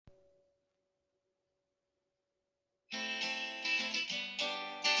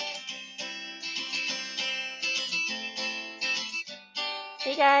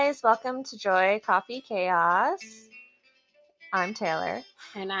guys, welcome to Joy Coffee Chaos. I'm Taylor.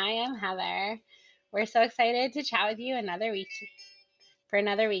 And I am Heather. We're so excited to chat with you another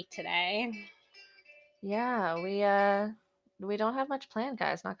week today. Yeah, we don't have much planned,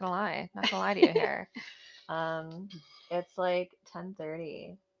 guys. Not gonna lie to you here. It's like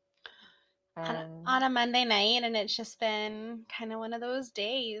 10:30, and On a Monday night, and it's just been kind of one of those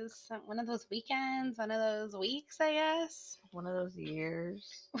days, one of those weekends, one of those weeks, I guess. one of those years.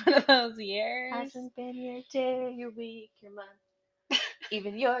 One of those years. Hasn't been your day, your week, your month,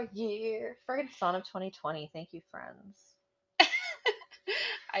 even your year. First song of 2020. Thank you, friends.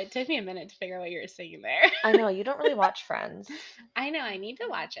 It took me a minute to figure out what you were singing there. I know you don't really watch Friends. I know. I need to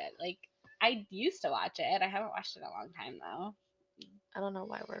watch it. Like, I used to watch it. I haven't watched it in a long time though. I don't know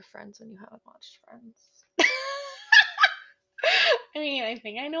why we're friends when you haven't watched Friends. I mean, I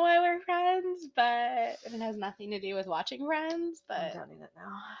think I know why we're friends, but it has nothing to do with watching Friends. But I'm doubting it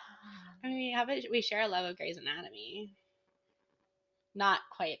now. I mean, we share a love of Grey's Anatomy. Not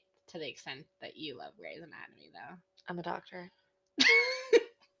quite to the extent that you love Grey's Anatomy, though. I'm a doctor.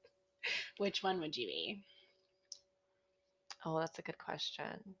 Which one would you be? Oh, that's a good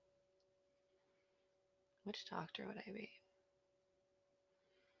question. Which doctor would I be?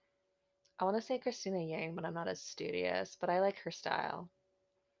 I want to say Christina Yang, but I'm not as studious, but I like her style.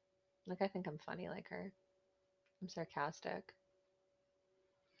 Like, I think I'm funny like her. I'm sarcastic.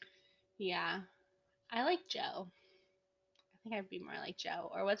 Yeah. I like Joe. I think I'd be more like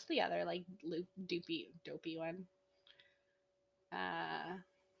Joe. Or what's the other, like, dopey one?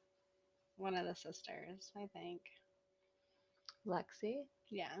 One of the sisters, I think. Lexi?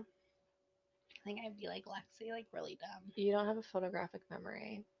 Yeah. I think I'd be like Lexi, like really dumb. You don't have a photographic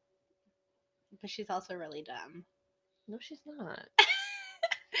memory. But she's also really dumb. No, she's not.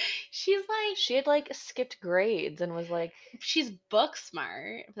 She's like... She had, like, skipped grades and was, like... She's book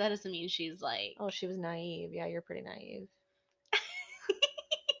smart, but that doesn't mean she's, like... Oh, she was naive. Yeah, you're pretty naive.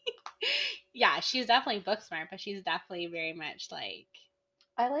 Yeah, she's definitely book smart, but she's definitely very much, like...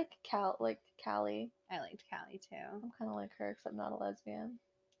 I like Callie. I liked Callie, too. I'm kind of like her, except not a lesbian.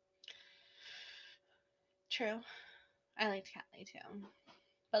 True. I liked Callie, too.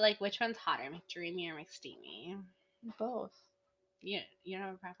 But, like, which one's hotter, McDreamy or McSteamy? Both. You don't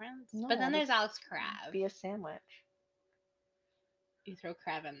have a preference? No, but then there's Alex Crab. Be a sandwich. You throw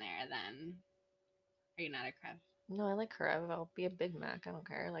Crab in there, then... Are you not a Crab? No, I like Crab. I'll be a Big Mac. I don't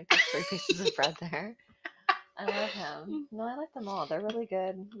care. Like, there's 3 pieces of bread there. I love him. No, I like them all. They're really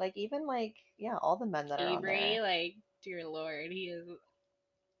good. Like, even, like, yeah, all the men that are on Avery, there. like, dear Lord, he is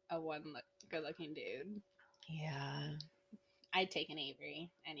a good-looking dude. Yeah. I'd take an Avery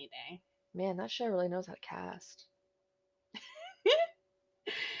any day. Man, that show really knows how to cast.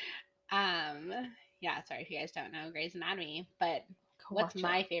 Yeah, sorry if you guys don't know Grey's Anatomy, but what's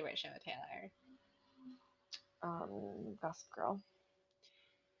my favorite show, Taylor? Gossip Girl.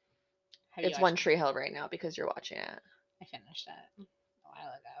 Have it's One Tree Hill right now because you're watching it. I finished it a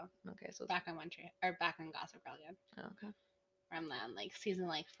while ago. Okay, so back on back on Gossip Girl again. Oh, okay. I'm on like season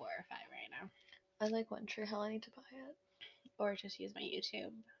 4 or 5 right now. I like One Tree Hill. I need to buy it, or just use my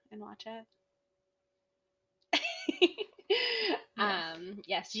YouTube and watch it.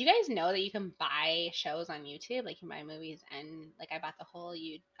 Yes. Do you guys know that you can buy shows on YouTube? Like, you can buy movies, and like I bought the whole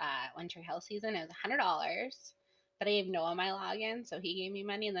One Tree Hill season. It was $100, but I gave Noah my login, so he gave me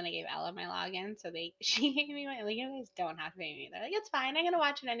money, and then I gave Ella my login, so she gave me money. Like, you guys don't have to pay me. They're like, it's fine, I'm gonna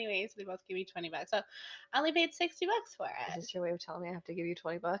watch it anyway. So they both gave me $20. So I only paid $60 for it. Is this your way of telling me I have to give you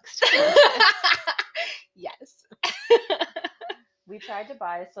 $20? Yes. We tried to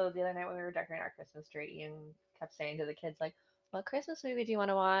buy, so the other night when we were decorating our Christmas tree, Ian kept saying to the kids, like, what Christmas movie do you want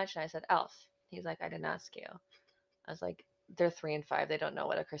to watch? And I said, Elf. He's like, I didn't ask you. I was like, they're 3 and 5. They don't know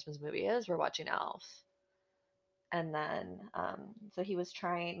what a Christmas movie is. We're watching Elf. And then, so he was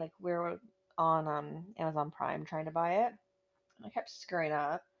trying, like, we were on Amazon Prime trying to buy it. And I kept screwing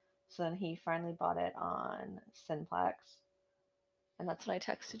up. So then he finally bought it on Cineplex. And that's when I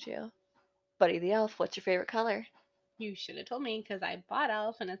texted you. Buddy the Elf, what's your favorite color? You should have told me, because I bought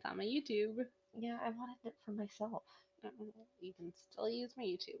Elf and it's on my YouTube. Yeah, I wanted it for myself. You can still use my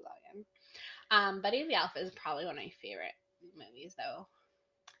YouTube login. Buddy the Elf is probably one of my favorite movies, though.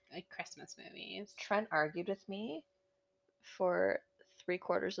 Like, Christmas movies. Trent argued with me for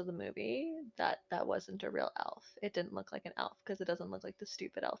 3/4 of the movie that wasn't a real elf. It didn't look like an elf because it doesn't look like the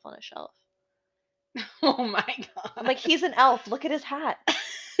stupid elf on a shelf. Oh my god. I'm like, he's an elf. Look at his hat.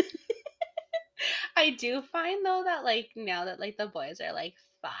 I do find, though, that, like, now that, like, the boys are, like,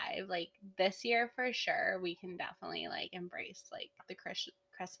 5, like, this year for sure, we can definitely, like, embrace, like, the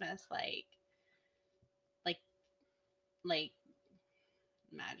Christmas, like,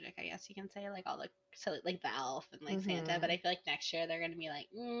 magic, I guess you can say, like all the so like the elf and like Santa. But I feel like next year they're gonna be like,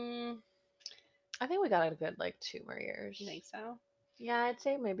 I think we got a good like 2 more years. you think so? Yeah, I'd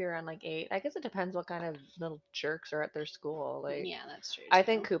say maybe around like 8. I guess it depends what kind of little jerks are at their school. Like, Yeah, that's true. I too.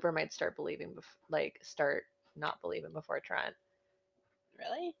 think Cooper might start believing, start not believing before Trent.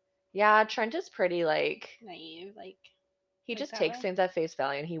 Really Yeah, Trent is pretty like naive, like he like just that takes way. things at face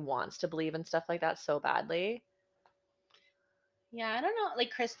value and he wants to believe in stuff like that so badly. Yeah, I don't know. Like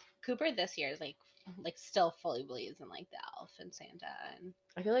Chris Cooper this year is like still fully believes in like the elf and Santa, and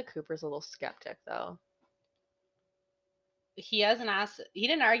I feel like Cooper's a little skeptic though. he hasn't asked. He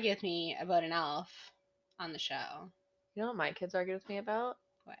didn't argue with me about an elf on the show. You know what my kids argue with me about?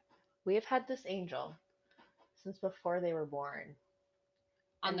 What? We have had this angel since before they were born.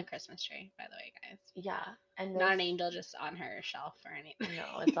 On the And Christmas tree, by the way, guys. yeah, and Not this an angel just on her shelf or anything.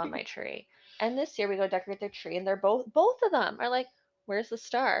 no, it's on my tree. And this year we go decorate their tree and they're both of them are like, "Where's the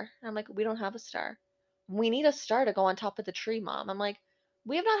star?" And I'm like, "We don't have a star. We need a star to go on top of the tree, Mom." I'm like,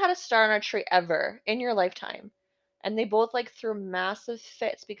 "We have not had a star on our tree ever in your lifetime." And they both like threw massive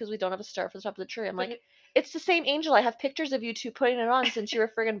fits because we don't have a star for the top of the tree. I'm like, "It's the same angel. I have pictures of you two putting it on since you were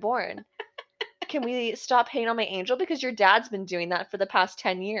friggin' born. Can we stop hating on my angel? Because your dad's been doing that for the past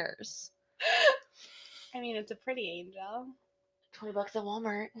 10 years." I mean, it's a pretty angel. $20 at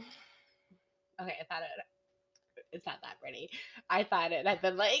Walmart. Okay, I thought it's not that pretty. I thought it had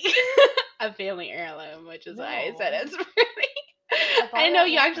been like a family heirloom, which is why I said No. it's pretty. bought I it know at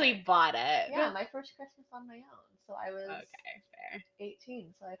you actually Walmart. bought it. Yeah, my first Christmas on my own. So I was Okay, fair.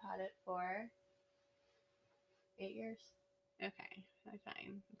 18, so I've had it for 8 years. Okay,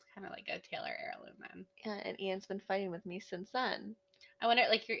 fine. It's kind of like a Taylor heirloom then. Yeah, and Ian's been fighting with me since then I wonder,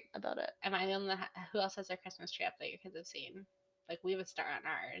 like, about it. am I the only who else has their Christmas tree up that your kids have seen? Like, we have a star on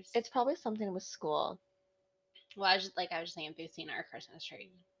ours. It's probably something with school. Well, I was just saying if they've seen our Christmas tree,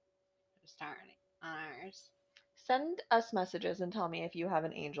 there's a star on ours. Send us messages and tell me if you have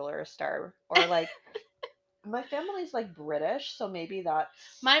an angel or a star. Or, like, my family's, like, British, so maybe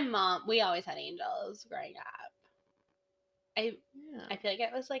that's... My mom, we always had angels growing up. I Yeah. feel like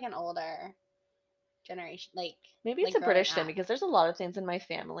it was, like, an older generation, like... Maybe it's like a British thing, up. because there's a lot of things in my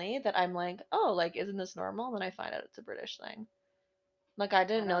family that I'm like, oh, like, isn't this normal? And then I find out it's a British thing. Like, I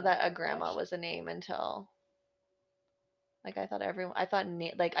didn't know that a grandma was a name until... Like, I thought I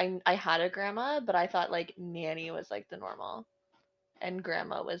had a grandma, but I thought, like, nanny was, like, the normal. And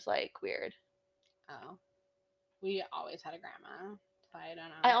grandma was, like, weird. Oh. We always had a grandma, so I don't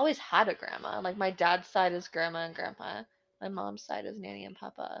know. I always had a grandma. Like, my dad's side is grandma and grandpa. My mom's side is nanny and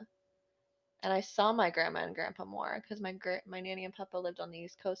papa. And I saw my grandma and grandpa more because my nanny and papa lived on the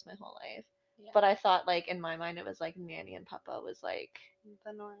East Coast my whole life. Yeah. But I thought, like, in my mind, it was, like, nanny and papa was, like...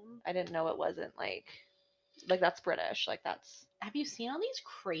 the norm. I didn't know it wasn't, like, that's British. Like, that's... Have you seen all these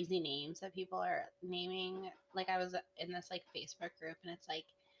crazy names that people are naming? Like, I was in this, like, Facebook group, and it's like,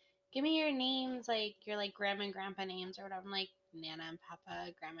 give me your names, like, your, like, grandma and grandpa names or whatever. I'm like, Nana and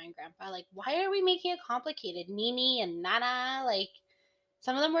Papa, Grandma and Grandpa. Like, why are we making it complicated? Nini and Nana. Like,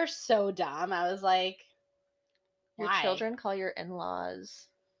 some of them were so dumb. I was like, Your why? children call your in-laws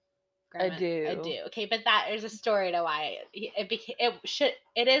Grandma, ado. Okay, but there's a story to why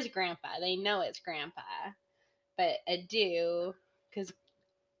it is Grandpa. They know it's Grandpa, but ado, because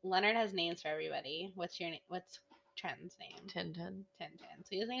Leonard has names for everybody. What's Trent's name? Tintin. So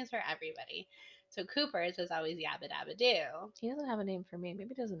he has names for everybody. So Cooper's is always Yabba Dabba Doo. He doesn't have a name for me.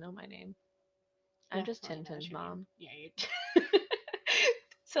 Maybe he doesn't know my name. I'm just Tintin's mom. Yeah, you.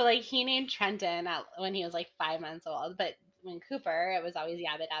 So, like, he named Trenton when he was, like, 5 months old. But when Cooper, it was always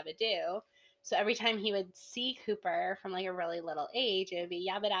Yabba Dabba Doo. So every time he would see Cooper from, like, a really little age, it would be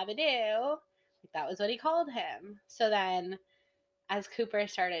Yabba Dabba Doo. That was what he called him. So then, as Cooper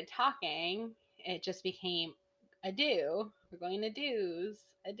started talking, it just became ado. We're going to do's.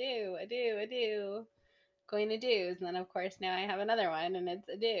 Ado. Going to do's. And then, of course, now I have another one, and it's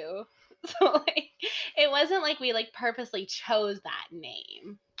ado. So, like, it wasn't like we, like, purposely chose that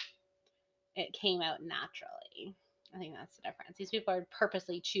name. It came out naturally. I think that's the difference. These people are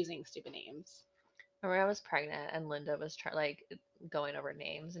purposely choosing stupid names. Remember, I was pregnant and Linda was going over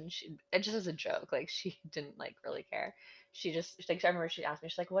names, and it just as a joke, like, she didn't, like, really care. She just, like, I remember she asked me,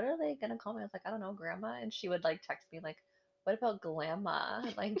 she's like, what are they gonna call me? I was like, I don't know, Grandma. And she would, like, text me, like, what about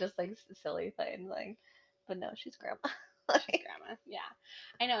Glamma? Like, just, like, silly things, like, but no, she's Grandma. She's Grandma, yeah.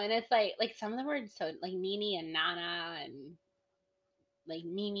 I know, and it's like some of them were so, like, Nini and Nana and, like,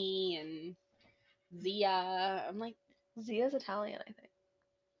 Mimi and Zia. I'm like, Zia's Italian, I think.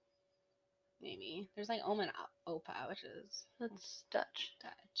 Maybe. There's, like, Oma and Opa, which is... That's Dutch.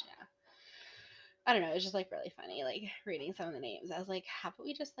 Yeah. I don't know. It was just like really funny, like reading some of the names. I was like, how about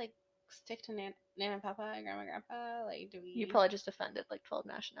we just like stick to Nana, Papa, and Grandma, Grandpa? Like, do You we? probably just offended like 12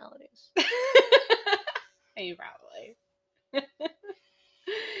 nationalities. I probably.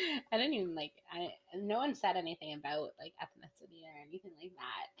 I didn't even like. No one said anything about like ethnicity or anything like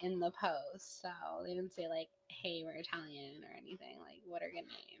that in the post, so they didn't say like, "Hey, we're Italian" or anything. Like, what are good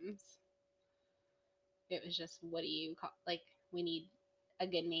names? It was just, what do you call? Like, we need a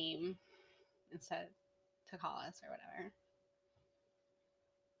good name instead to call us or whatever.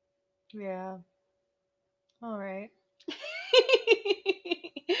 Yeah. All right.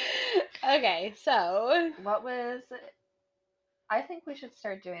 Okay, so What was I think we should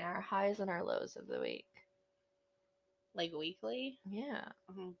start doing our highs and our lows of the week. like weekly. Yeah.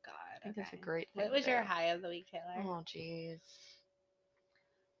 Oh God. I think that's a Okay. great thing What was to your do. high of the week, Taylor? Oh, jeez.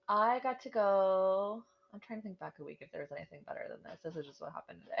 I got to go. I'm trying to think back a week if there was anything better than this. This is just what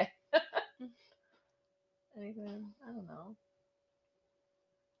happened today. Anything? I don't know.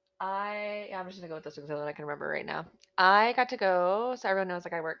 I'm just gonna go with this because that's what I can remember right now. I got to go. So everyone knows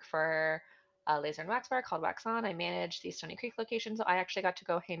like I work for a laser and wax bar called Wax On. I manage the Stony Creek location, so I actually got to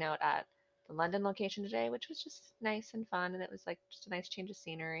go hang out at the London location today, which was just nice and fun, and it was like just a nice change of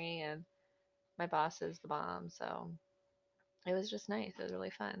scenery. And my boss is the bomb, so it was just nice. It was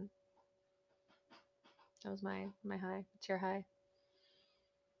really fun. That was my high. What's your high?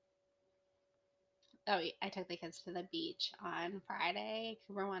 Oh, I took the kids to the beach on Friday.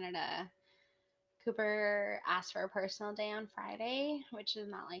 Cooper asked for a personal day on Friday, which is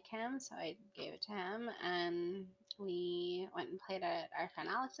not like him, so I gave it to him. And we went and played at our friend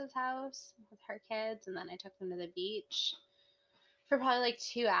Alex's house with her kids, and then I took them to the beach for probably like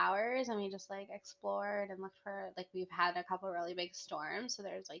 2 hours, and we just like explored and looked for, like, we've had a couple really big storms, so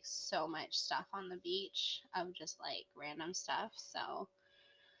there's like so much stuff on the beach of just like random stuff. So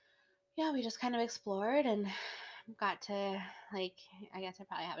yeah, we just kind of explored and got to, like, I guess I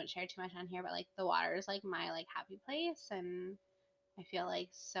probably haven't shared too much on here, but like the water is like my like happy place, and I feel like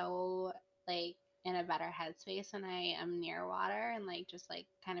so like in a better headspace when I am near water, and like just like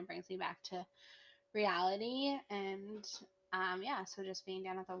kind of brings me back to reality. And yeah, so just being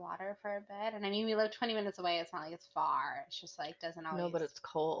down at the water for a bit. And I mean, we live 20 minutes away. It's not like it's far. It's just like doesn't No, always. but it's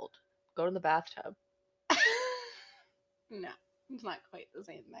cold. Go to the bathtub. No, it's not quite the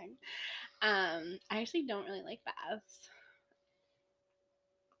same thing. I actually don't really like baths,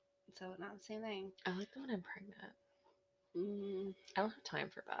 so not the same thing. I like them when I'm pregnant. Mm, I don't have time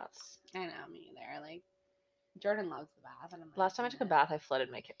for baths. I know, me either. Like, Jordan loves the bath, and I'm like, Last time I took a bath, I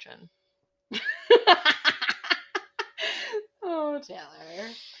flooded my kitchen. Oh, Taylor.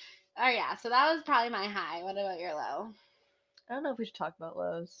 Oh yeah, so that was probably my high. What about your low? I don't know if we should talk about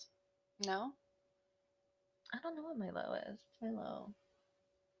lows. No. I don't know what my low is. What's my low?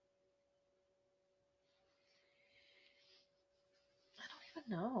 I don't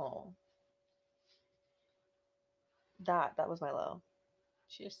even know. That was my low.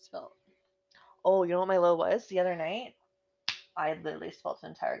 She just spilled. Oh, you know what my low was the other night? I literally spilled an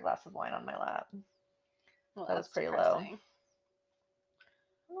entire glass of wine on my lap. Well, That was that's pretty low. depressing.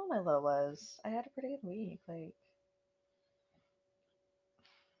 I don't know what my low was. I had a pretty good week. Like,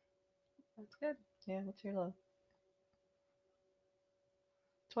 That's good. yeah, what's your low?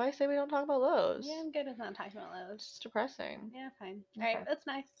 That's why I say we don't talk about lows. Yeah, I'm good with not talking about lows. It's depressing. Yeah, fine. Okay. All right, that's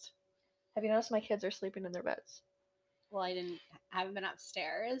nice. Have you noticed my kids are sleeping in their beds? Well, haven't been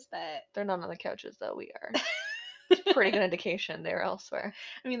upstairs, but They're not on the couches though. We are. Pretty good indication they're elsewhere.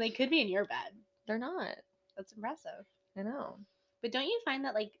 I mean, they could be in your bed. They're not. That's impressive. I know. But don't you find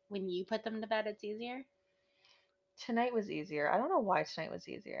that like when you put them to bed, it's easier? Tonight was easier. I don't know why tonight was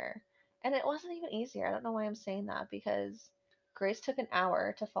easier. And it wasn't even easier. I don't know why I'm saying that because Grace took an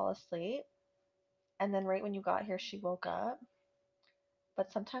hour to fall asleep. And then right when you got here, she woke up.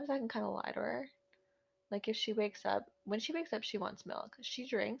 But sometimes I can kind of lie to her. Like if she wakes up, when she wakes up, she wants milk. She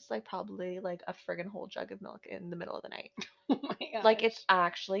drinks like probably like a friggin' whole jug of milk in the middle of the night. Oh my gosh. Like it's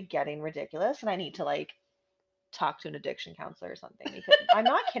actually getting ridiculous. And I need to like talk to an addiction counselor or something because I'm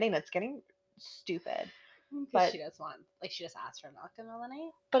not kidding. It's getting stupid. But she does want, like, she just asks for milk in the middle of the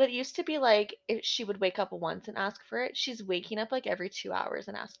night. But it used to be like if she would wake up once and ask for it, she's waking up like every 2 hours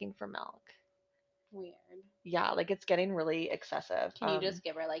and asking for milk. Weird. Yeah, like it's getting really excessive. Can you just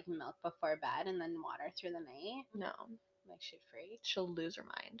give her like milk before bed and then water through the night? No, Like she'd freak. she'll lose her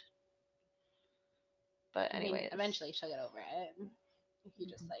mind. But I mean, anyways, eventually she'll get over it. If you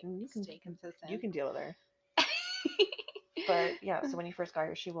just like stay consistent. you can deal with her. But yeah, so when you first got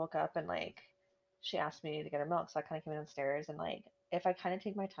here, she woke up and like she asked me to get her milk, so I kind of came downstairs and like if I kind of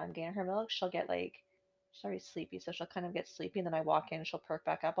take my time getting her milk, she'll get like she's already sleepy, so she'll kind of get sleepy, and then I walk in, she'll perk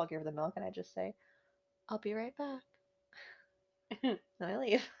back up, I'll give her the milk, and I just say, I'll be right back. Then I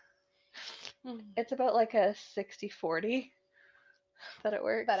leave. It's about like a 60-40 that it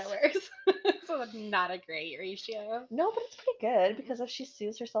works. That it works. So not a great ratio. No, but it's pretty good because if she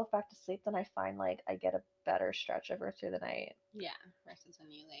soothes herself back to sleep, then I find like I get a better stretch of her through the night. Yeah, versus when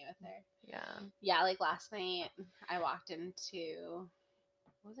you lay with her. Yeah. Yeah, like last night I walked into,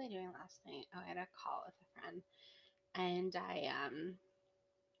 what was I doing last night? Oh, I had a call with a friend. And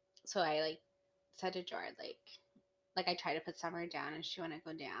so I like said to Jord, like I tried to put Summer down and she wouldn't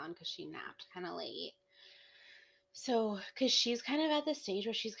go down because she napped kind of late. So, because she's kind of at the stage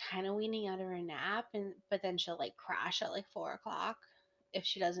where she's kind of weaning out of her nap, but then she'll like crash at like 4 o'clock if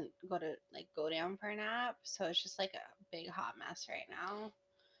she doesn't go down for a nap. So it's just like a big hot mess right now.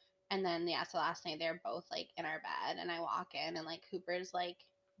 And then yeah, so last night they're both like in our bed, and I walk in and like Cooper's like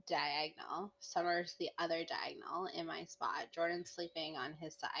diagonal, Summer's the other diagonal in my spot, Jordan's sleeping on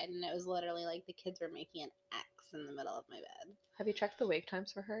his side, and it was literally like the kids were making an X in the middle of my bed. Have you checked the wake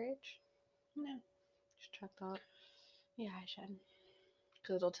times for her age? No. Should check that. Yeah, I should.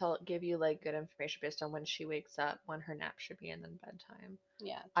 Because it'll give you like good information based on when she wakes up, when her nap should be, and then bedtime.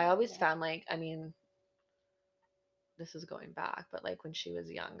 Yeah. I always found like, I mean, this is going back, but like when she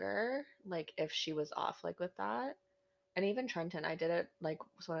was younger, like if she was off like with that, and even Trenton, I did it like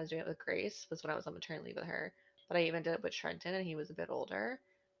so when I was doing it with Grace was when I was on maternity leave with her, but I even did it with Trenton and he was a bit older,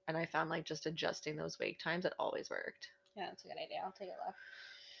 and I found like just adjusting those wake times, it always worked. Yeah, that's a good idea. I'll take a look.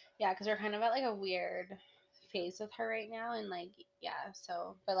 Yeah, because we're kind of at like a weird phase with her right now, and like yeah,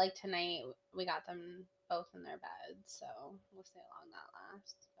 so but like tonight we got them both in their beds, so we'll see how long that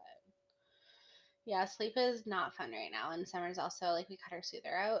lasts. But yeah, sleep is not fun right now, and Summer's also like we cut her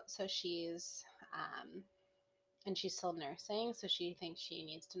soother out, so she's and she's still nursing, so she thinks she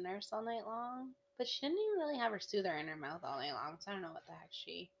needs to nurse all night long, but she didn't even really have her soother in her mouth all night long, so I don't know what the heck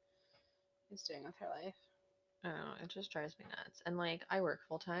she is doing with her life. I don't know, it just drives me nuts. And like I work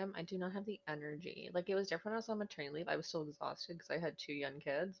full time, I do not have the energy. Like it was different when I was on maternity leave. I was still exhausted because I had two young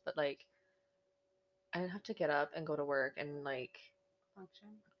kids, but like I didn't have to get up and go to work and like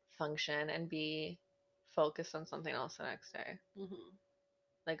function and be focused on something else the next day. Mm-hmm.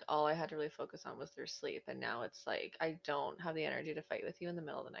 Like all I had to really focus on was their sleep, and now it's like I don't have the energy to fight with you in the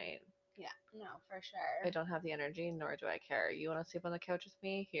middle of the night. Yeah, no, for sure. I don't have the energy, nor do I care. You want to sleep on the couch with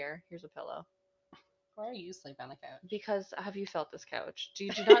me? Here's a pillow. Why are you sleep on the couch? Because have you felt this couch? Do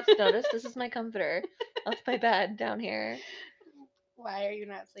you not notice? This is my comforter. That's my bed down here. Why are you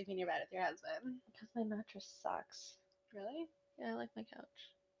not sleeping in your bed with your husband? Because my mattress sucks. Really? Yeah, I like my couch.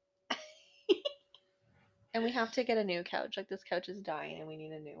 And we have to get a new couch. Like this couch is dying and we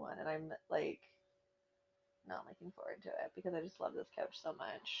need a new one. And I'm like not looking forward to it because I just love this couch so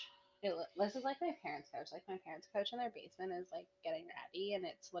much. This is like my parents' couch. Like my parents' couch in their basement is like getting ready, and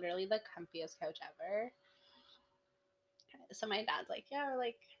it's literally the comfiest couch ever. So my dad's like, yeah,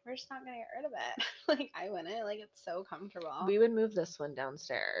 we're just not gonna get rid of it. Like I wouldn't. Like it's so comfortable. We would move this one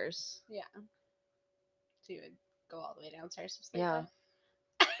downstairs. Yeah. So you would go all the way downstairs to sleep. Yeah.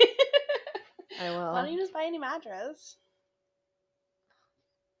 I will. Why don't you just buy a new mattress?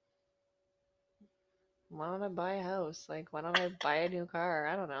 Why don't I buy a house? Like, why don't I buy a new car?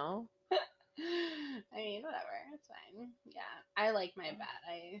 I don't know. I mean, whatever. It's fine. Yeah. I like my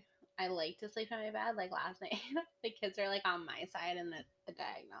bed. I like to sleep on my bed. Like last night, the kids are like on my side in the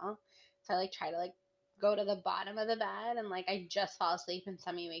diagonal. So I like try to like go to the bottom of the bed, and like I just fall asleep and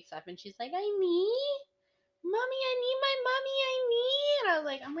Summy wakes up and she's like, I need mommy, I need my mommy, I need. And I was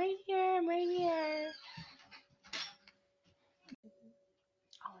like, I'm right here, I'm right here.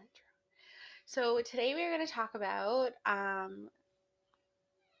 All right. So today we're going to talk about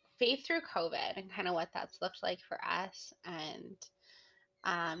faith through COVID and kind of what that's looked like for us, and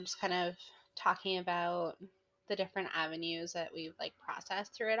just kind of talking about the different avenues that we've like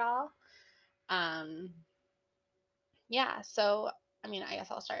processed through it all. Yeah, so I mean, I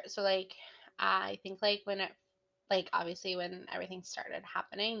guess I'll start. So like I think like when it like obviously when everything started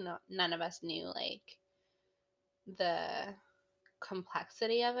happening, none of us knew like the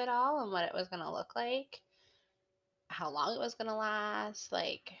complexity of it all and what it was going to look like, how long it was going to last,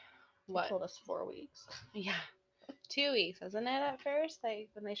 like what. They told us 4 weeks. Yeah. 2 weeks, isn't it, at first? Like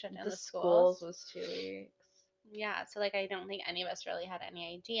when they shut down the schools was 2 weeks. Yeah, so like I don't think any of us really had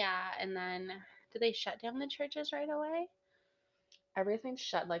any idea. And then did they shut down the churches right away? Everything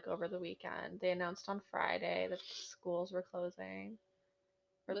shut like over the weekend. They announced on Friday that the schools were closing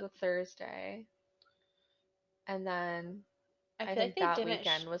for the Thursday. And then I think that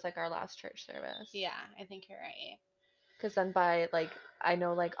weekend was like our last church service. Yeah, I think you're right. Because then by like, I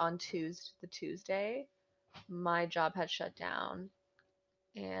know like on the Tuesday, my job had shut down.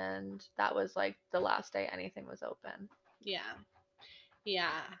 and that was like the last day anything was open. Yeah.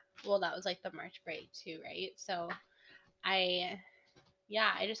 Yeah. Well, that was like the March break too, right? So I,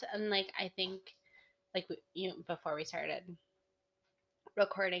 yeah, I just, and like, I think, like, before we started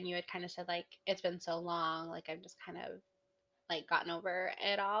recording, you had kind of said, like, it's been so long, like, I've just kind of, like, gotten over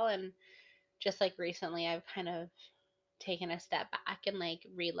it all. And just, like, recently, I've kind of taken a step back and, like,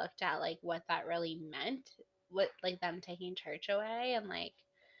 re-looked at, like, what that really meant, what, like, them taking church away and, like,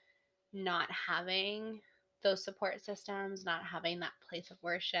 not having those support systems, not having that place of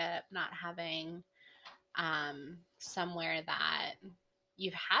worship, not having somewhere that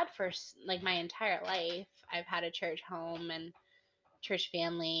you've had for like my entire life. I've had a church home and church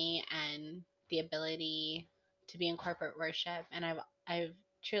family and the ability to be in corporate worship, and I've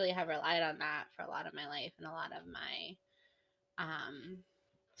truly have relied on that for a lot of my life and a lot of my um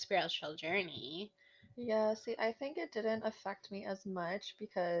spiritual journey. Yeah, see, I think it didn't affect me as much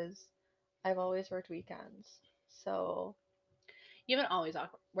because I've always worked weekends. So You haven't always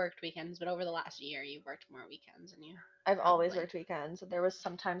worked weekends, but over the last year you've worked more weekends and you I've always probably. worked weekends. There was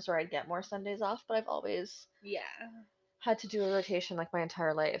some times where I'd get more Sundays off, but I've always Yeah. had to do a rotation like my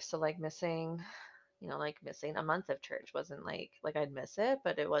entire life. So like missing, like missing a month of church wasn't like I'd miss it,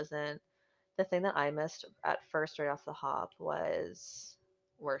 but it wasn't the thing that I missed at first right off the hop was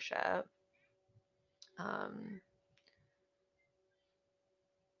worship. Um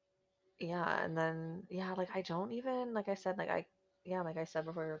yeah, and then yeah, like I don't even like I said like I yeah, like I said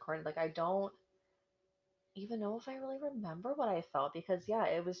before we recorded, like I don't even know if I really remember what I felt because yeah,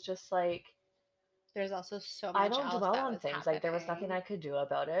 it was just like There's also so I much don't else dwell that on was things. Like there was nothing happening. I could do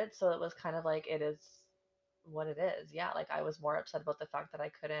about it. So it was kind of like it is what it is. Yeah, like I was more upset about the fact that I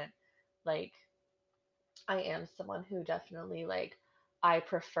couldn't like I am someone who definitely like I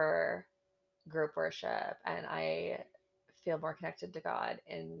prefer group worship and I feel more connected to God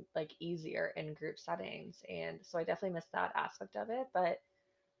and like easier in group settings. And so I definitely missed that aspect of it, but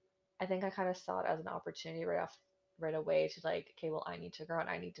I think I kind of saw it as an opportunity right away to like, okay, well, I need to grow and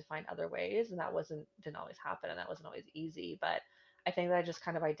I need to find other ways. And that didn't always happen and that wasn't always easy. But I think that I just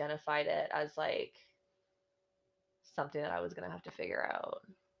kind of identified it as like something that I was gonna have to figure out.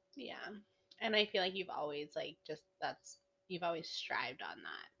 Yeah. And I feel like you've always like just that's you've always strived on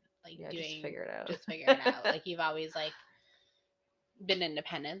that. Like Yeah, just doing figure it just out. figure it out. Like you've always like been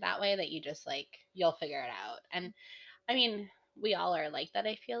independent that way that you just like you'll figure it out. And I mean, we all are like that,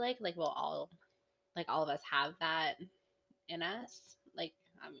 I feel like we'll all of us have that in us. Like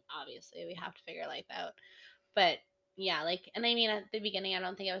obviously we have to figure life out. But yeah, like and I mean at the beginning I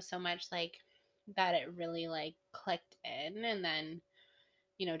don't think it was so much like that it really like clicked in and then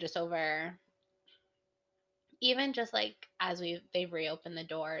just over even just like as they've reopened the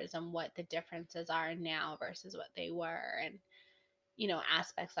doors and what the differences are now versus what they were and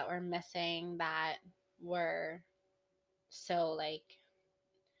aspects that were missing that were so like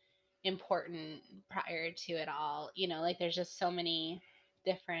important prior to it all, like different there's so many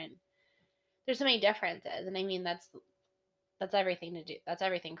differences. And I mean that's everything to do that's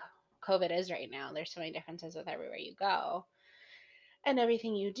everything COVID is right now. There's so many differences with everywhere you go and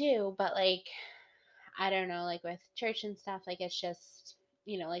everything you do. But like I don't know, like with church and stuff, like it's just,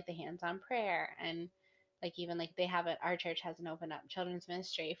 like the hands on prayer and like even like they haven't our church hasn't opened up children's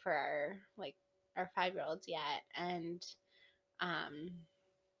ministry for our 5-year-olds yet. And um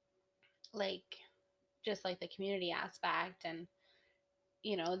like just like the community aspect and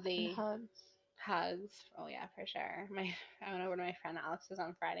And the hugs. hugs. Oh yeah, for sure. I went over to my friend Alex's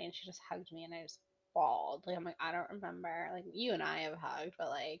on Friday and she just hugged me and I just bawled. Like I'm like, I don't remember. Like you and I have hugged, but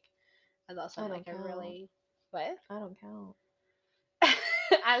like I was also I in like don't a count. really what? I don't count.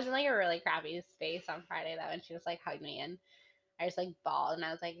 I was in like a really crappy space on Friday though, and she just like hugged me and I just like bawled and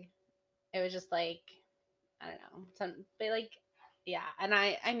I was like, it was just like I don't know, but like yeah, and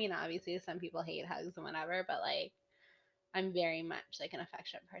I mean obviously some people hate hugs and whatever, but like I'm very much like an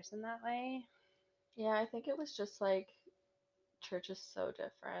affectionate person that way. Yeah, I think it was just like church is so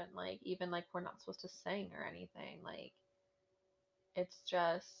different. Like even like we're not supposed to sing or anything. Like it's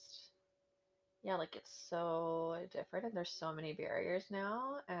just yeah, like it's so different and there's so many barriers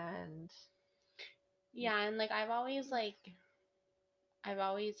now and Yeah, and like I've always had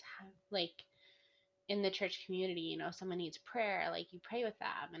like in the church community, someone needs prayer, like you pray with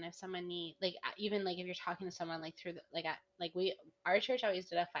them. And if someone need like even like if you're talking to someone like through the like at, like we our church always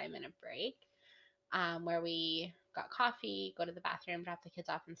did a 5-minute break where we got coffee, go to the bathroom, drop the kids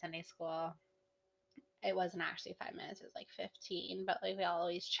off in Sunday school. It wasn't actually 5 minutes, it was like 15, but like we all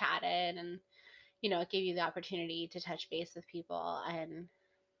always chatted and it gave you the opportunity to touch base with people. And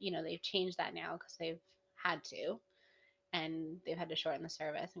they've changed that now because they've had to. and they've had to shorten the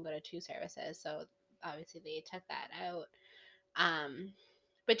service and go to 2 services. So obviously they took that out.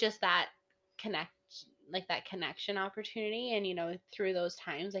 But just that connect, like that connection opportunity, and through those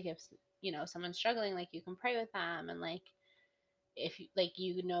times, like if someone's struggling, like you can pray with them, and like if like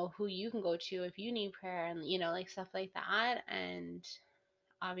who you can go to if you need prayer, and like stuff like that. And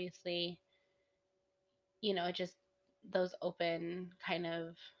obviously, just those open kind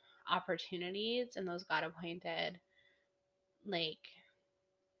of opportunities and those God appointed, like,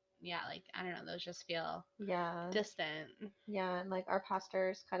 yeah, like I don't know, those just feel Yeah. distant. Yeah, and like our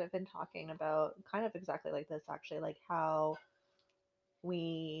pastor's kind of been talking about kind of exactly like this actually, like how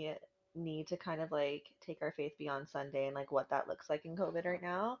we need to kind of like take our faith beyond Sunday and like what that looks like in COVID right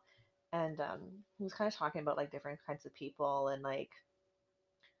now. And he was kind of talking about like different kinds of people and like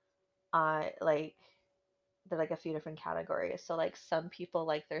like they're like a few different categories. So like some people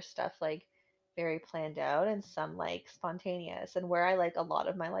like their stuff like very planned out and some like spontaneous. And where I like a lot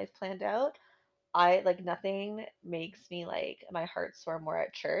of my life planned out, I like nothing makes me like my heart soar more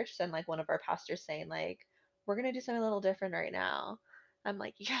at church than like one of our pastors saying like we're gonna do something a little different right now. I'm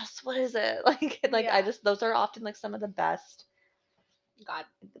like, yes, what is it? Like I Yeah. just those are often like some of the best God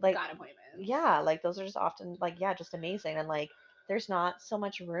like God appointments. yeah, like those are just often like yeah, just amazing. And like there's not so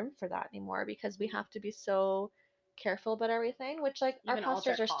much room for that anymore because we have to be so careful about everything, which like our Even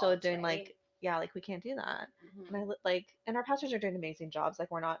altar pastors are still calls, doing right? like yeah, like we can't do that. And Hmm. like and our pastors are doing amazing jobs.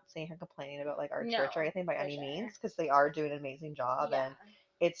 Like we're not saying here complaining about like our church or No, anything by for any sure. means because they are doing an amazing job Yeah. and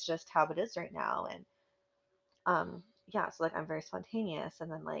it's just how it is right now. And yeah, so like I'm very spontaneous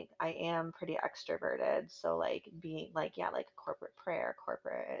and then like I am pretty extroverted. So like being like yeah, like corporate prayer,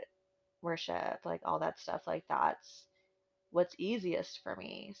 corporate worship, like all that stuff, like that's what's easiest for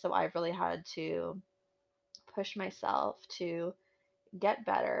me. So I've really had to push myself to get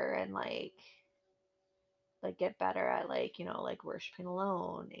better and like get better at like, like worshiping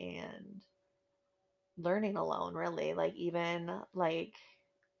alone and learning alone really. Like even like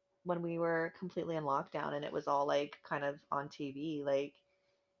when we were completely in lockdown and it was all like kind of on TV, like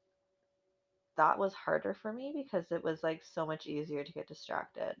that was harder for me because it was like so much easier to get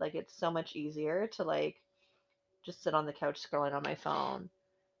distracted. Like it's so much easier to like just sit on the couch scrolling on my phone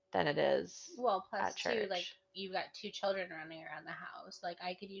than it is Well, at plus too, like church. you've got 2 children running around the house. Like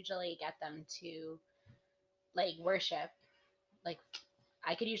I could usually get them to like worship. Like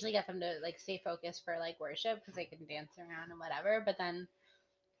I could usually get them to like stay focused for like worship because they can dance around and whatever. But then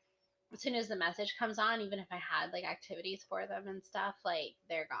as soon as the message comes on, even if I had like activities for them and stuff, like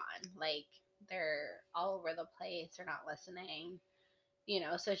they're gone. Like they're all over the place. They're not listening.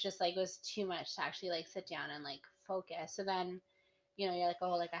 So it's just like it was too much to actually like sit down and like focus. So then you're like,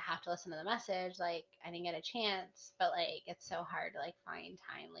 oh, like I have to listen to the message. Like I didn't get a chance, but like it's so hard to like find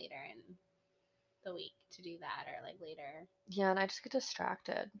time later in the week to do that or like later. Yeah, and I just get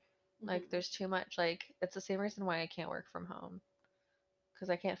distracted. Like Hmm. there's too much like it's the same reason why I can't work from home because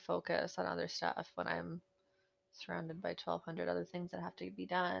I can't focus on other stuff when I'm surrounded by 1200 other things that have to be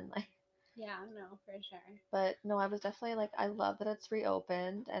done. Like Yeah, no, for sure. but no, I was definitely like I love that it's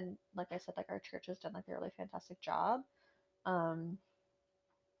reopened and like I said like our church has done like a really fantastic job. Um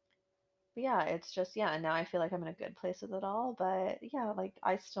but yeah, it's just yeah, and now I feel like I'm in a good place with it all, but yeah, like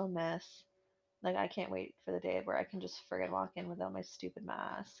I still miss like I can't wait for the day where I can just friggin' walk in without my stupid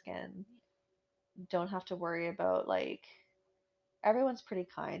mask and don't have to worry about like everyone's pretty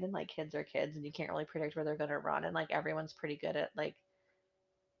kind and like kids are kids and you can't really predict where they're gonna run and like everyone's pretty good at like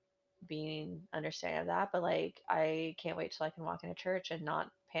being understanding of that. But like I can't wait till I can walk into church and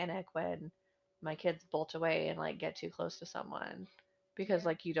not panic when my kids bolt away and like get too close to someone. Because Yeah.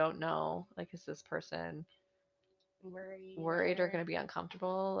 like you don't know, like is this person Worried worried or or gonna be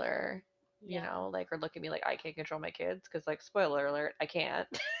uncomfortable or yeah. like or look at me like I can't control my kids because like spoiler alert, I can't.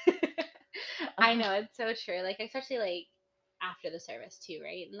 I know it's so true. Like especially like after the service too,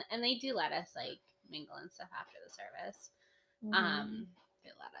 right? And they do let us like mingle and stuff after the service. Mhm. Um,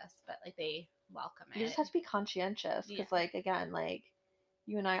 they let us, but like they welcome You just it. have to be conscientious Yeah. because like again like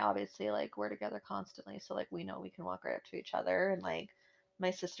you and I obviously like we're together constantly so like we know we can walk right up to each other and like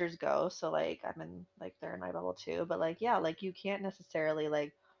my sisters go so like I'm in like they're in my bubble too but like yeah like you can't necessarily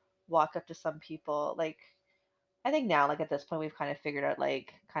like walk up to some people like I think now like at this point we've kind of figured out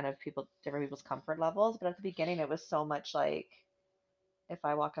like kind of people different people's comfort levels but at the beginning it was so much like if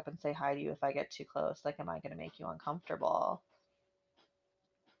I walk up and say hi to you if I get too close like am I going to make you uncomfortable.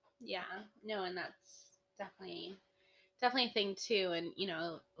 Yeah. No, and that's definitely a thing too. And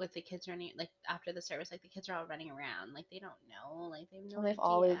with the kids running like after the service, like the kids are all running around, like they don't know, like they have no And idea.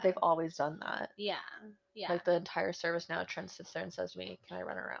 they've always done that. Yeah. Yeah. Like the entire service now, Trent sits there and says to me, "Can I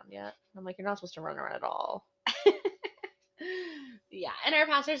run around yet?" And I'm like, "You're not supposed to run around at all." Yeah, and our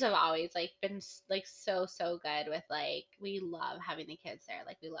pastors have always like been like so good with like we love having the kids there.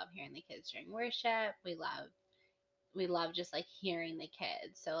 Like we love hearing the kids during worship. We love just like hearing the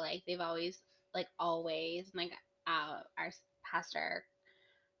kids. So like they've always like our pastor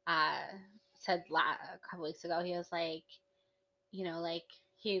uh said a couple weeks ago, he was like, like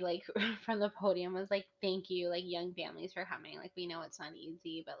he like from the podium was like, thank you, like young families for coming. Like we know it's not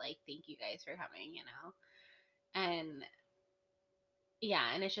easy, but like thank you guys for coming. And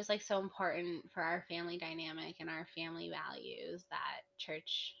yeah, and it's just like so important for our family dynamic and our family values that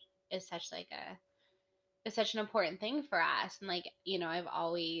church is such an important thing for us. And like, I've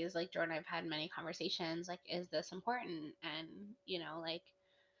always like Jordan, I've had many conversations like, is this important? And like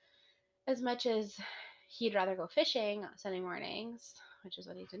as much as he'd rather go fishing on Sunday mornings, which is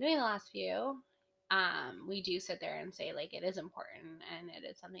what he's been doing the last few, we do sit there and say like it is important and it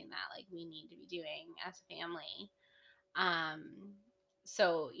is something that like we need to be doing as a family. um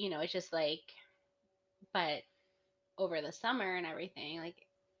so it's just like, but over the summer and everything, like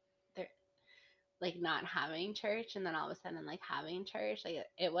they're like not having church, and then all of a sudden like having church, like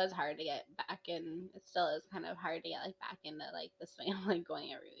it was hard to get back in. It still is kind of hard to get like back into like the swing of like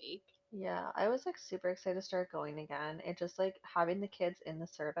going every week. Yeah, I was like super excited to start going again. It just like having the kids in the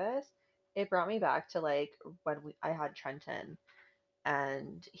service, it brought me back to like when I had Trenton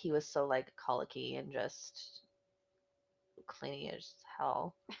and he was so like colicky and just clingy as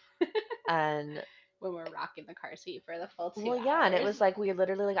hell. And When we're rocking the car seat for the full 2 well, hours. yeah, and it was like we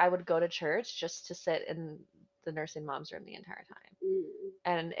literally like I would go to church just to sit in the nursing mom's room the entire time.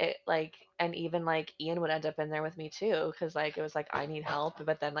 And it like and even like Ian would end up in there with me too because like it was like I need help,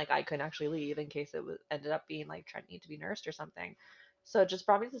 but then like I couldn't actually leave in case it was ended up being like Trent need to be nursed or something. So it just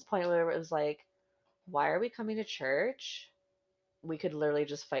brought me to this point where it was like, why are we coming to church? We could literally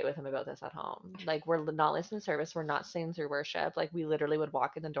just fight with him about this at home. Like we're not listening to service, we're not singing through worship. Like we literally would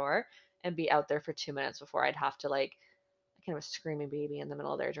walk in the door and be out there for 2 minutes before I'd have to like I kind of a screaming baby in the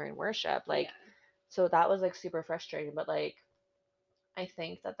middle there during worship. Like so that was like super frustrating, but like I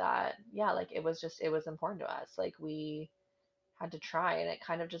think that yeah, like it was important to us. Like we had to try, and it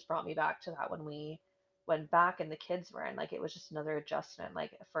kind of just brought me back to that when we went back and the kids were in. Like it was just another adjustment.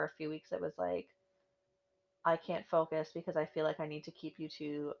 Like for a few weeks, it was like I can't focus because I feel like I need to keep you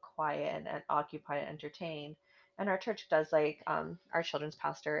two quiet and occupied and entertained. And our church does like our children's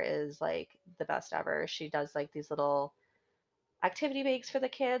pastor is like the best ever. She does like these little activity bakes for the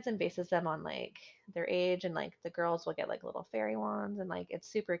kids and bases them on like their age, and like the girls will get like little fairy wands, and like it's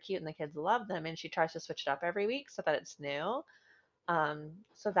super cute and the kids love them, and she tries to switch it up every week so that it's new.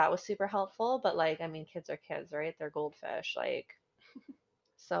 So that was super helpful, but like I mean kids are kids, right? They're goldfish, like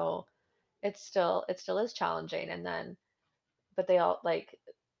so it still is challenging. And then but they all like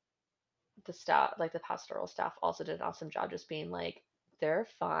the staff, like the pastoral staff also did an awesome job just being like they're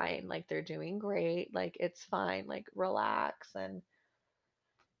fine, like they're doing great, like it's fine, like relax. And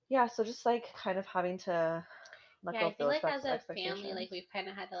yeah, so just like kind of having to let Yeah, go I of think those like as a family, like expectations. we've kind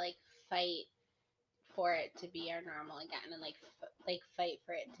of had to like fight for it to be our normal again, and like fight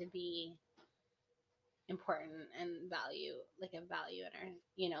for it to be important and like a value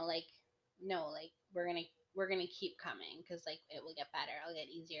in our, like no, like we're gonna keep coming because like it will get better, it'll get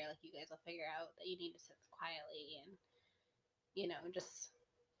easier, like you guys will figure out that you need to sit quietly and just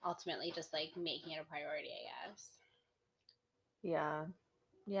ultimately just like making it a priority, I guess. Yeah.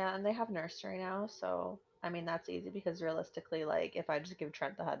 Yeah, and they have nursery now, so I mean that's easy because realistically, like if I just give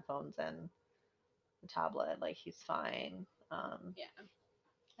Trent the headphones and the tablet, like he's fine. Yeah,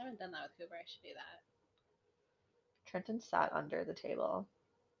 I haven't done that with Cooper. I should do that. Trenton sat under the table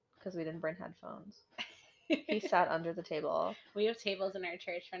because we didn't bring headphones. He sat under the table. We have tables in our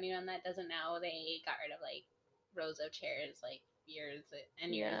church. For anyone that doesn't know, they got rid of like rows of chairs like years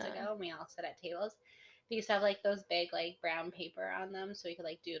and years Yeah. ago. And we all sit at tables. They used to have like those big like brown paper on them, so we could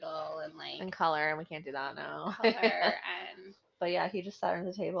like doodle and like And color, and we can't do that now. color and. But yeah, he just sat under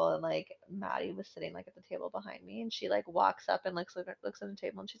the table, and like Maddie was sitting like at the table behind me, and she like walks up and looks at the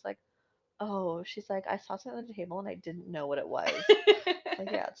table, and she's like, "Oh," she's like, "I saw something at the table, and I didn't know what it was."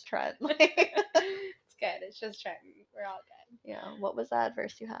 Like, yeah, it's Trent. It's good. It's just Trenton. We're all good. Yeah. What was that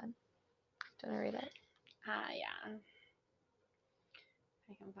verse you had? Do you want to read it? Yeah.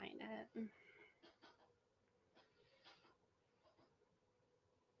 I can find it. Does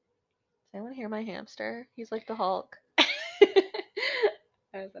anyone hear my hamster? He's like the Hulk.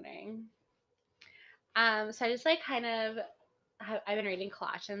 I was wondering. So I just like kind of I've been reading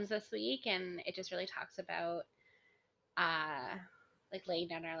Colossians this week, and it just really talks about like laying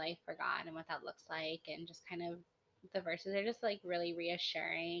down our life for God and what that looks like, and just kind of the verses are just like really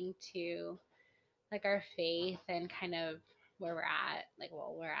reassuring to like our faith and kind of where we're at, like,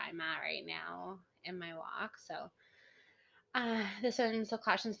 well, where I'm at right now in my walk. So this one, so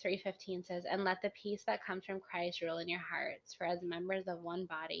Colossians 3:15 says, "And let the peace that comes from Christ rule in your hearts, for as members of one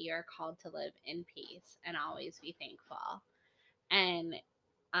body, you are called to live in peace and always be thankful." And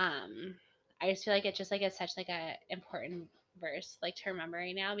I just feel like it's just like it's such like a important verse like to remember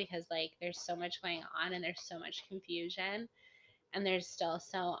right now, because like there's so much going on and there's so much confusion, and there's still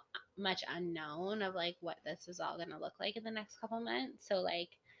so much unknown of like what this is all going to look like in the next couple months. So like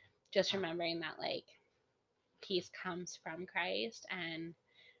just remembering that like peace comes from Christ, and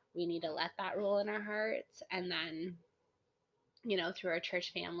we need to let that rule in our hearts. And then, through our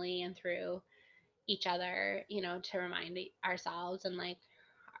church family and through each other, to remind ourselves and like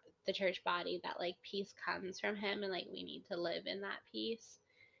the church body that like peace comes from him, and like we need to live in that peace.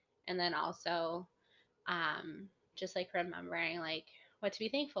 And then also just like remembering like what to be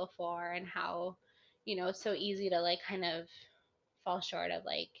thankful for, and how it's so easy to like kind of fall short of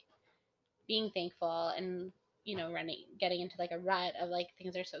like being thankful, and getting into like a rut of like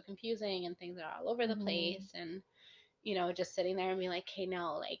things are so confusing and things are all over the place, and just sitting there and being like, okay,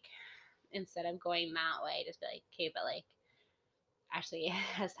 no, like instead of going that way, just be like, okay, but like actually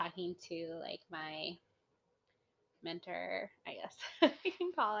I was talking to like my mentor, I guess you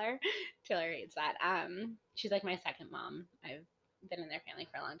can call her. Taylor reads that. She's like my second mom. I've been in their family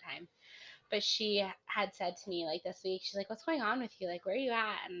for a long time. But she had said to me like this week, she's like, "What's going on with you? Like, where are you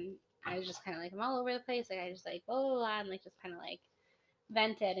at?" And I was just kind of like, I'm all over the place. Like, I just like blah blah blah, and like just kind of like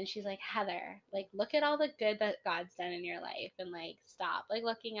vented. And she's like, "Heather, like look at all the good that God's done in your life, and like stop like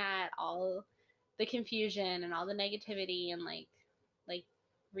looking at all the confusion and all the negativity, and like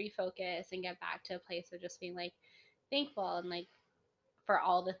refocus and get back to a place of just being like thankful, and like for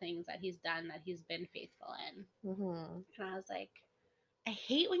all the things that he's done, that he's been faithful in." And I was like, I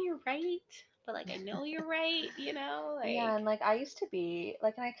hate when you're right, but like I know you're right, like Yeah, and like I used to be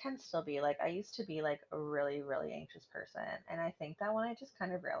like, and I can still be like, I used to be like a really, really anxious person. And I think that when I just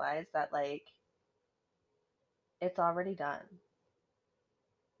kind of realized that like it's already done,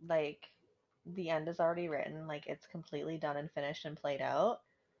 like the end is already written, like it's completely done and finished and played out,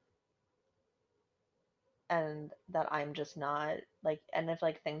 and that I'm just not like, and if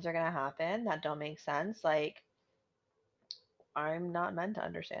like things are gonna happen that don't make sense, like I'm not meant to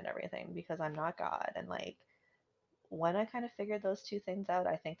understand everything because I'm not God. And like when I kind of figured those two things out,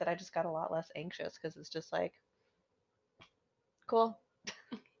 I think that I just got a lot less anxious because it's just like, cool.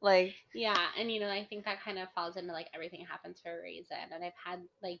 Like, yeah. And I think that kind of falls into like everything happens for a reason. And I've had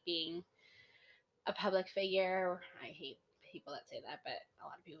like being a public figure, I hate people that say that, but a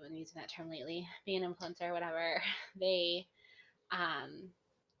lot of people have been using that term lately, being an influencer or whatever. They um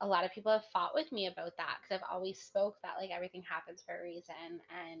a lot of people have fought with me about that, because I've always spoke that like everything happens for a reason.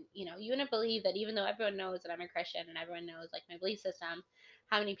 And you wouldn't believe that, even though everyone knows that I'm a Christian and everyone knows like my belief system,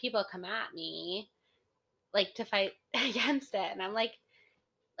 how many people come at me like to fight against it. And I'm like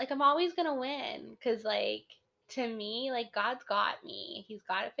I'm always gonna win, because like to me, like God's got me, he's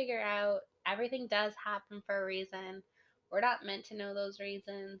got it figured out. Everything does happen for a reason. We're not meant to know those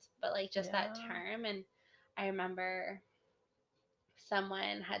reasons, but like just that term. And I remember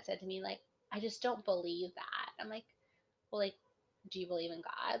someone had said to me like, I just don't believe that. I'm like, well, like, do you believe in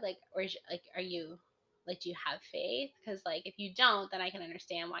God? Like, or like, are you like, do you have faith? Because like if you don't, then I can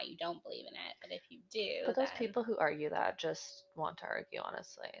understand why you don't believe in it. But if you do, but those then people who argue that just want to argue,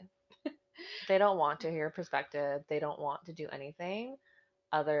 honestly. They don't want to hear perspective. They don't want to do anything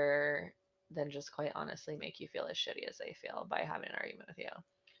other than just quite honestly make you feel as shitty as they feel by having an argument with you.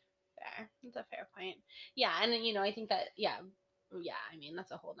 fair. That's a fair point. Yeah, and then, I think that yeah. I mean,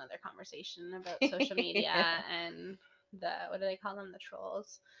 that's a whole nother conversation about social media and the, what do they call them, the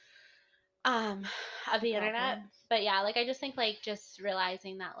trolls um of the internet. But yeah, like I just think like just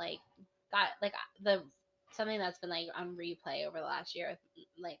realizing that like God, like the something that's been like on replay over the last year with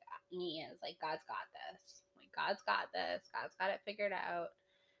like me is like God's got this. Like God's got this. God's got it figured out.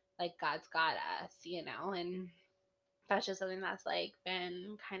 Like God's got us, and that's just something that's like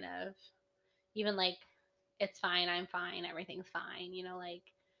been kind of, even like, it's fine, I'm fine, everything's fine, like,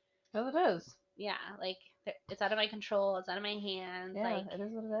 Because it is. yeah, like it's out of my control, it's out of my hands. Yeah, like, it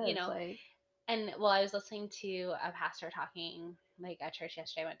is what it is. Like, and well, I was listening to a pastor talking like at church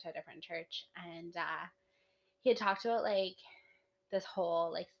yesterday. I went to a different church, and he had talked about like this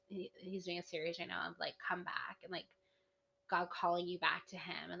whole like he's doing a series right now of like come back, and like God calling you back to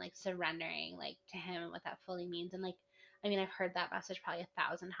him, and like surrendering like to him, and what that fully means. And like, I mean, I've heard that message probably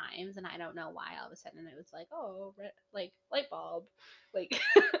 1,000 times, and I don't know why all of a sudden it was like, oh, like light bulb, like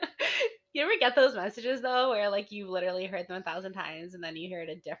You ever get those messages though, where like you literally heard them 1,000 times and then you hear it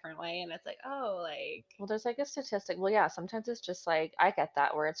a different way, and it's like, oh, like Well, there's like a statistic. Well, yeah, sometimes it's just like I get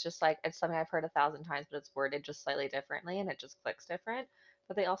that where it's just like it's something I've heard 1,000 times, but it's worded just slightly differently and it just clicks different.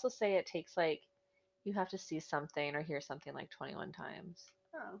 But they also say it takes like you have to see something or hear something like 21 times.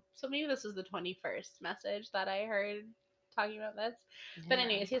 oh, so maybe this is the 21st message that I heard talking about this. But Yeah.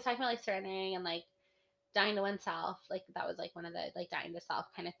 anyways, he was talking about like surrendering and like dying to oneself. Like that was like one of the like dying to self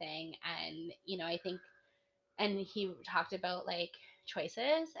kind of thing. And I think, and he talked about like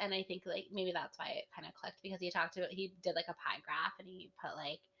choices, and I think like maybe that's why it kind of clicked, because he did like a pie graph and he put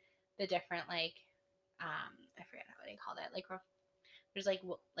like the different like I forget what he called it, like there's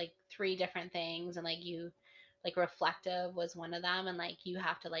like three different things, and like you like reflective was one of them, and like you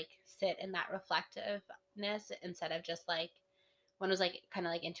have to like sit in that reflectiveness instead of just like one was like kind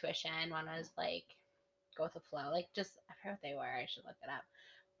of like intuition, one was like go with the flow, like just I forget what they were, I should look it up.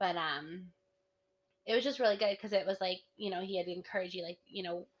 But it was just really good because it was like he had encouraged you, like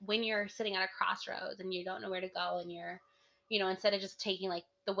when you're sitting at a crossroads and you don't know where to go, and you're instead of just taking like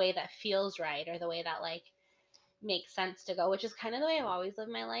the way that feels right or the way that like makes sense to go, which is kind of the way I've always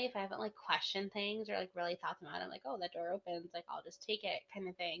lived my life. I haven't like questioned things or like really thought them out. I'm like, oh, that door opens, like I'll just take it kind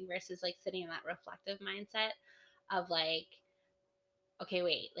of thing, versus like sitting in that reflective mindset of like, okay,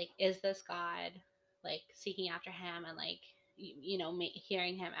 wait, like is this God, like seeking after him and like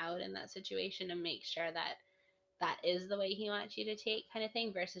hearing him out in that situation and make sure that that is the way he wants you to take kind of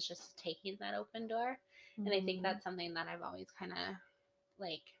thing, versus just taking that open door. And I think that's something that I've always kind of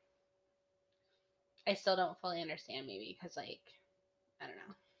like I still don't fully understand, maybe because like I don't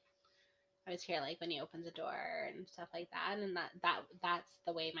know, I always hear like when he opens a door and stuff like that, and that's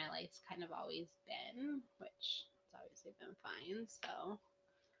the way my life's kind of always been, which it's obviously been fine. So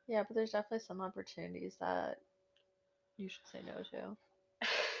Yeah, but there's definitely some opportunities that you should say no to.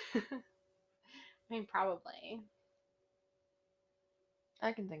 I mean, probably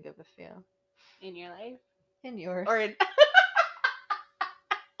I can think of a few. in your life In yours. or in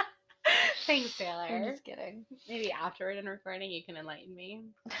thanks, I'm Taylor. just kidding. Maybe afterward in recording you can enlighten me.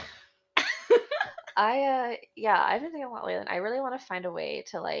 I've been thinking a lot lately, and I really want to find a way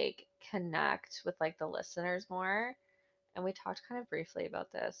to like connect with like the listeners more. And we talked kind of briefly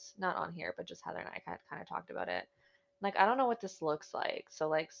about this, not on here, but just Heather and I had kind of talked about it. Like, I don't know what this looks like, so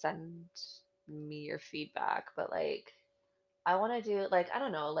like send me your feedback, but like I want to do like I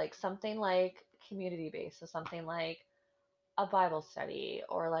don't know, like something like community based, so something like a Bible study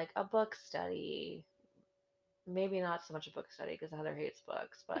or like a book study. Maybe not so much a book study because Heather hates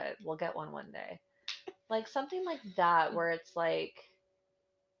books, but we'll get one day. Like something like that where it's like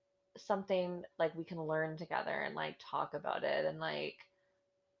something like we can learn together and like talk about it and like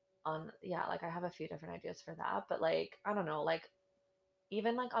on yeah, like I have a few different ideas for that, but like I don't know, like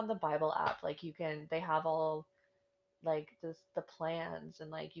even like on the Bible app, like they have all like the plans and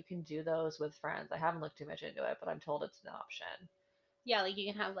like you can do those with friends. I haven't looked too much into it, but I'm told it's an option. Yeah, like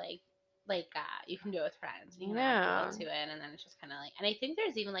you can have like you can do it with friends. You can add Yeah. people to it, and then it's just kind of like. And I think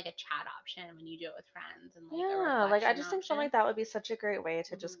there's even like a chat option when you do it with friends, and like a Yeah, like I reflection just think something option. like that would be such a great way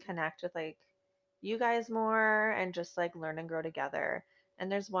to just connect with like you guys more and just like learn and grow together.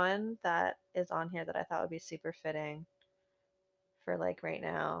 And there's one that is on here that I thought would be super fitting for like right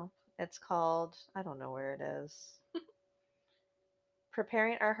now. It's called, I don't know where it is.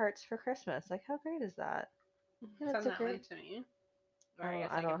 Preparing Our Hearts for Christmas. Like how great is that? Yeah, that's Send a that one great to me. Or I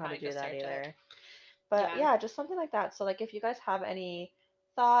guess I I don't could know how to probably do just that search it. either. But Yeah. yeah, just something like that. So like if you guys have any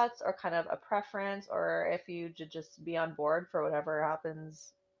thoughts or kind of a preference or if you just be on board for whatever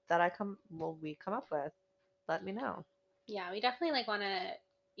happens that we come up with, let me know. Yeah, we definitely like want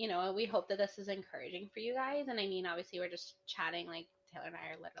to, we hope that this is encouraging for you guys. And I mean, obviously, we're just chatting. Like Taylor and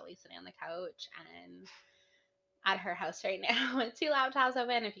I are literally sitting on the couch and at her house right now with two laptops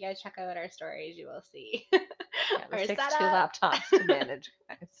open. If you guys check out our stories, you will see Yeah, our this takes two setup. laptops to manage,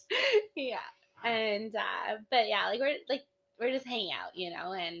 guys. Yeah, and but yeah, like we're just hanging out,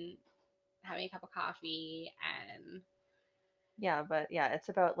 and having a cup of coffee, and Yeah, but yeah, it's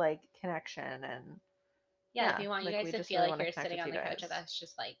about like connection and yeah, like we want you like guys we to just feel really like want to you're connect sitting with on you the couch guys. with us,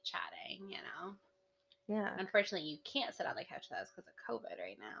 just like chatting. Yeah. Unfortunately, you can't sit on the couch with us because of COVID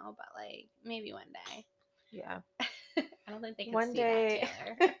right now, but like maybe one day. Yeah. I don't think they can One see day,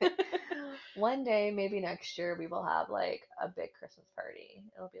 that, Taylor. one day, maybe next year, we will have like a big Christmas party.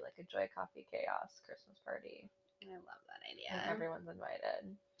 It'll be like a Joy Coffee Chaos Christmas party. I love that And idea. everyone's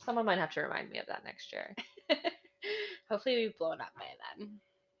invited. Someone might have to remind me of that next year. Hopefully, we've blown up by then.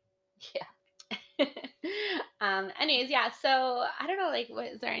 Yeah. Anyways, yeah. So I don't know. Like,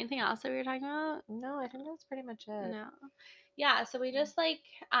 is there anything else that we were talking about? No, I think that's pretty much it. No. Yeah. So we just like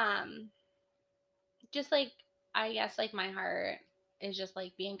just like, I guess like my heart is just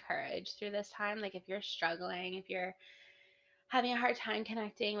like be encouraged through this time. Like if you're struggling, if you're having a hard time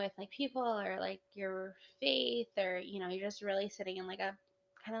connecting with like people or like your faith, or you're just really sitting in like a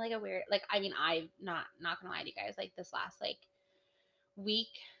kind of like a weird, like, I mean, I'm not gonna lie to you guys, like this last like week,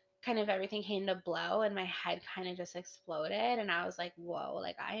 kind of everything came to blow and my head kind of just exploded, and I was like, whoa,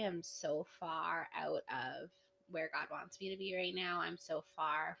 like I am so far out of where God wants me to be right now. I'm so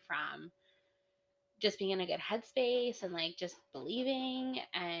far from just being in a good headspace and like just believing,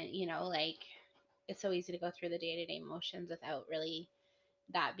 and like it's so easy to go through the day-to-day motions without really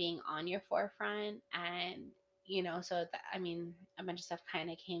that being on your forefront. And so I mean, a bunch of stuff kind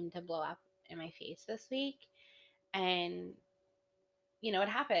of came to blow up in my face this week, and it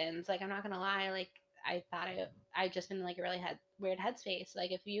happens. Like, I'm not gonna lie, like I thought I just been in like a really weird headspace.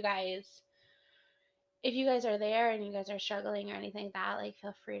 Like if you guys are there and you guys are struggling or anything like that, like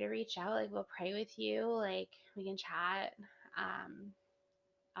feel free to reach out. Like we'll pray with you. Like we can chat.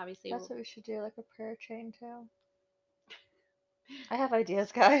 Obviously, That's what we should do, like a prayer chain too. I have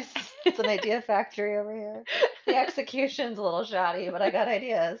ideas, guys. It's an idea factory over here. The execution's a little shoddy, but I got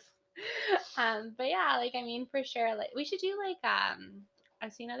ideas. But yeah, like I mean, for sure, like we should do like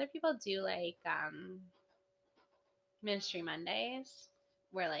I've seen other people do like Ministry Mondays,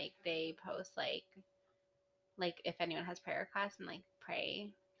 where like they post like if anyone has prayer requests and like pray.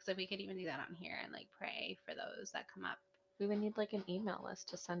 So we could even do that on here and like pray for those that come up. We would need like an email list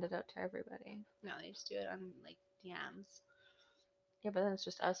to send it out to everybody. No, they just do it on like DMs. Yeah, but then it's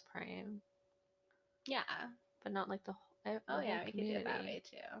just us praying. Yeah. But not like the whole. Oh yeah, whole we could do it that way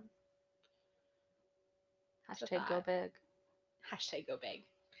too. Hashtag go big. Hashtag go big.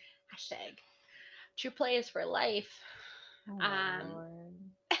 Hashtag true play is for life. Oh,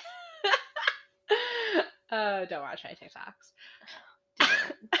 Lord. Don't watch my TikToks.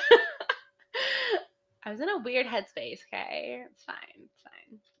 I was in a weird headspace, okay? It's fine. It's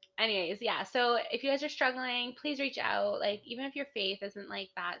fine. Anyways, yeah. So if you guys are struggling, please reach out. Like, even if your faith isn't like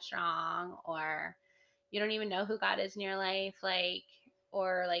that strong, or you don't even know who God is in your life, like,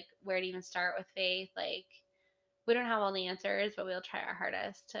 or like where to even start with faith, like, we don't have all the answers, but we'll try our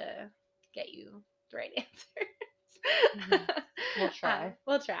hardest to get you the right answers. Mm-hmm. We'll try.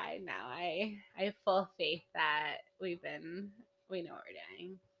 We'll try. No, I have full faith that we know what we're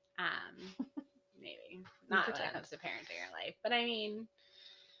doing. Maybe not when it comes to parenting or life, but I mean,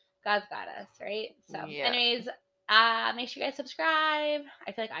 God's got us, right? So, anyways, make sure you guys subscribe.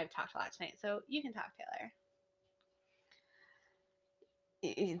 I feel like I've talked a lot tonight, so you can talk,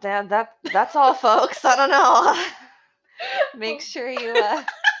 Taylor. That's all, folks. I don't know. Make sure you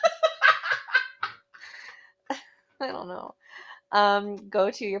I don't know.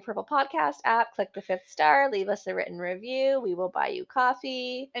 Go to your Purple Podcast app, click the 5th star, leave us a written review. We will buy you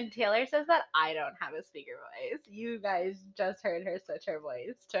coffee. And Taylor says that I don't have a speaker voice. You guys just heard her switch her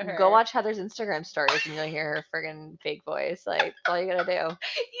voice to her. Go watch Heather's Instagram stories and you'll hear her friggin' fake voice. Like, that's all you gotta do.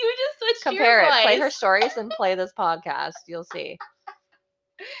 You just switched Compare your it. voice. Play her stories and play this podcast. You'll see.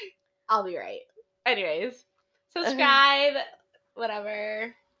 I'll be right. Anyways, subscribe,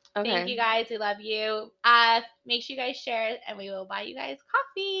 whatever. Okay. Thank you guys. We love you. Make sure you guys share it and we will buy you guys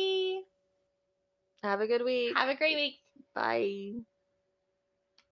coffee. Have a good week. Have a great week. Bye.